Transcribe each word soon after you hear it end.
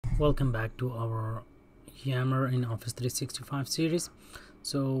Welcome back to our Yammer in Office 365 series.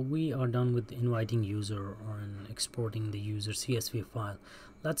 So we are done with inviting user and exporting the user CSV file.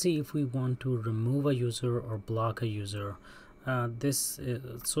 Let's see if we want to remove a user or block a user. With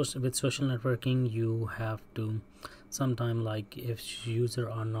social networking, you have to sometime, like if user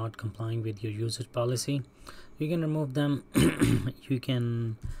are not complying with your usage policy, you can remove them. You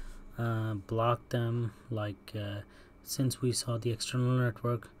can block them, since we saw the external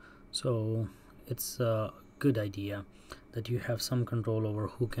network. So it's a good idea that you have some control over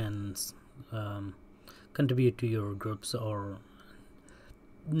who can contribute to your groups or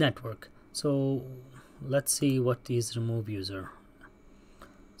network. So let's see what is remove user.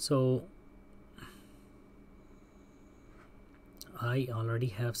 So I already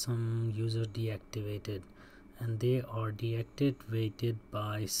have some user deactivated, and they are deactivated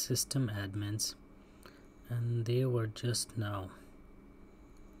by system admins, and they were just now.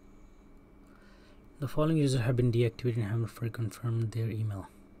 The following users have been deactivated and haven't fully confirmed their email.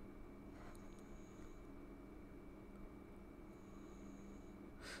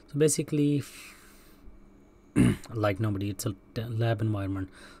 So basically, like nobody, it's a lab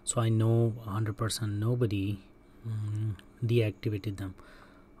environment, so I know 100% nobody deactivated them.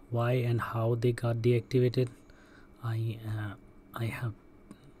 Why and how they got deactivated, I have,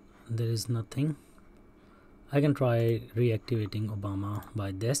 there is nothing. I can try reactivating Obama by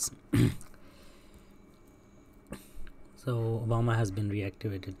this. So Obama has been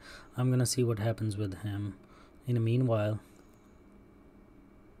reactivated. I'm gonna see what happens with him. In the meanwhile,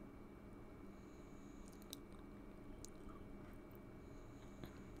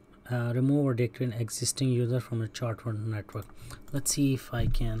 remove or deactivate an existing user from a charter network. Let's see if I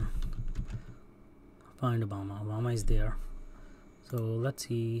can find Obama. Obama is there. So let's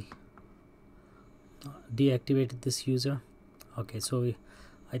see. Deactivated this user. Okay, so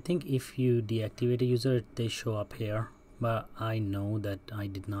I think if you deactivate a user, they show up here, but I know that I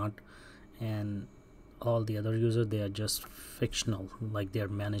did not, and all the other users, they are just fictional, like they are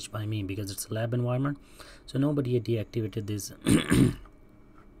managed by me because it's a lab environment. So nobody deactivated this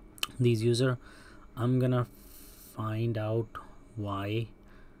these user. I'm gonna find out why.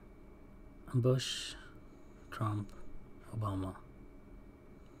 Bush, Trump, Obama.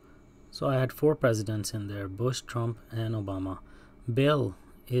 So I had 4 presidents in there: Bush, Trump, and Obama. Bill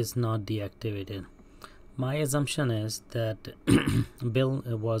is not deactivated. My assumption is that Bill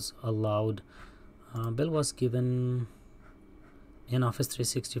was allowed, Bill was given an Office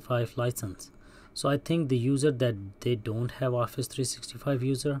 365 license. So I think the user that they don't have Office 365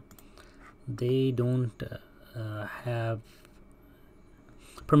 user, they don't have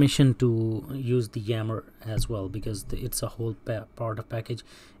permission to use the Yammer as well, because it's a whole part of package.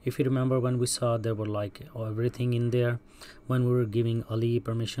 If you remember, when we saw, there were like everything in there when we were giving Ali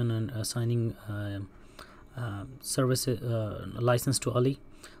permission and assigning license to Ali.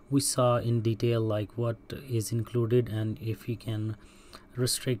 We saw in detail like what is included and if you can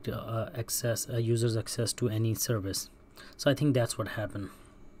restrict users access to any service. So I think that's what happened.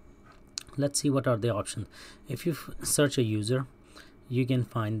 Let's see what are the options. If you search a user, you can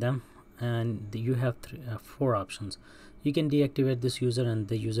find them, and you have 4 options. You can deactivate this user and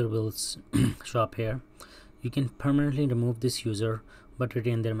the user will show up here. You can permanently remove this user but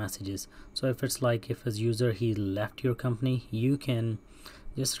retain their messages. So if it's like, if as user he left your company, you can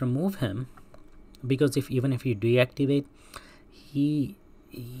just remove him, because even if you deactivate, he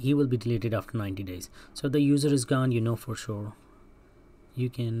will be deleted after 90 days. So the user is gone, you know for sure. You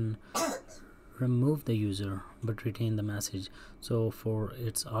can remove the user but retain the message. So for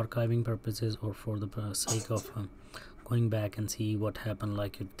its archiving purposes, or for the sake of going back and see what happened,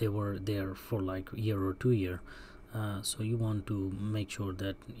 like if they were there for like a year or 2 years, so you want to make sure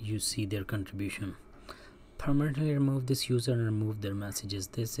that you see their contribution. Permanently remove this user and remove their messages.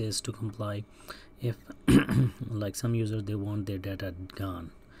 This is to comply if like some users, they want their data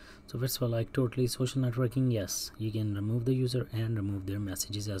gone. So if it's for like totally social networking, yes, you can remove the user and remove their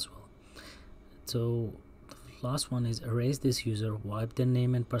messages as well. So the last one is erase this user, wipe their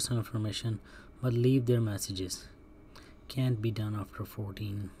name and personal information, but leave their messages. Can't be done after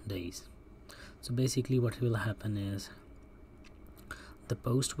 14 days. So basically what will happen is, the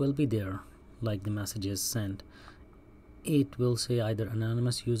post will be there, like the messages sent. It will say either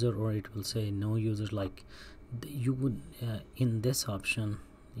anonymous user or it will say no users. Like you would in this option,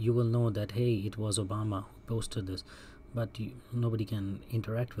 you will know that, hey, it was Obama who posted this, but nobody can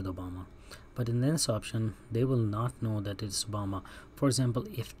interact with Obama. But in this option, they will not know that it's Obama. For example,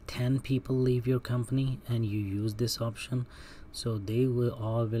 if 10 people leave your company and you use this option, so they will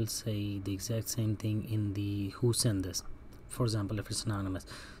all say the exact same thing in the who sent this. for example, if it's anonymous,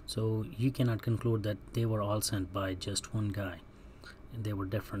 so you cannot conclude that they were all sent by just one guy. They were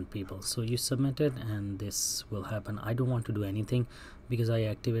different people. So you submit it and this will happen. I don't want to do anything because I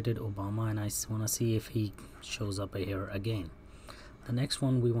activated Obama and I want to see if he shows up here again. The next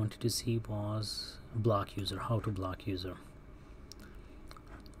one we wanted to see was block user, how to block user.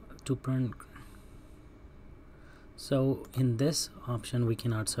 To print, so in this option we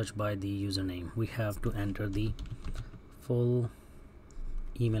cannot search by the username, we have to enter the full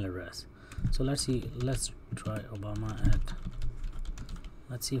email address. So let's see, let's try Obama at,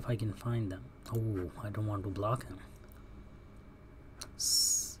 let's see if I can find them. Oh, I don't want to block him.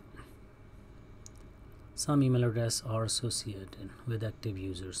 Some email addresses are associated with active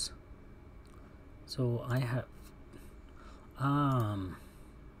users, so I have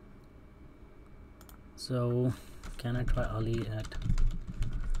so can I try Ali at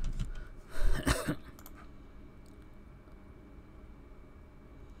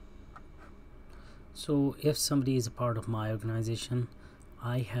so if somebody is a part of my organization,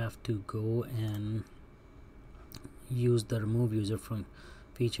 I have to go and use the remove user from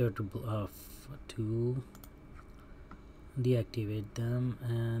feature to deactivate them,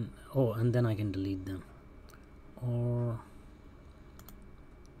 and then I can delete them. Or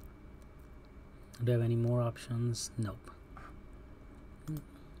do I have any more options? Nope.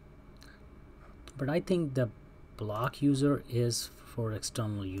 But I think the block user is for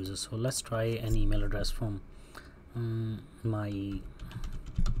external users, so let's try an email address from my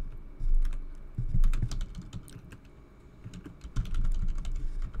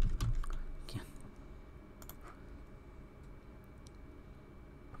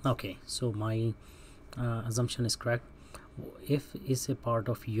okay, so my assumption is correct. If it's a part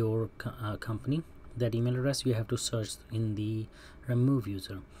of your company, that email address you have to search in the remove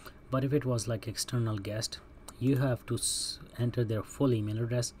user. But if it was like external guest, you have to enter their full email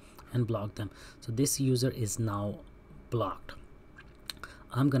address and block them. So this user is now blocked.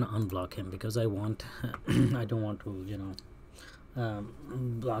 I'm gonna unblock him because I want I don't want to, you know,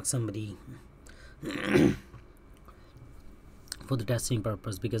 block somebody for the testing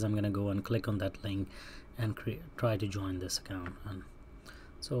purpose, because I'm gonna go and click on that link and try to join this account. And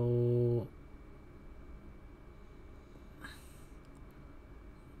so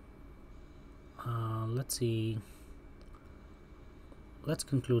let's see, let's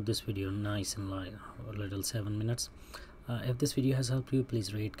conclude this video nice and light, a little 7 minutes. If this video has helped you,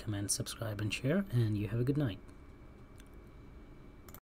 please rate, comment, subscribe and share, and you have a good night.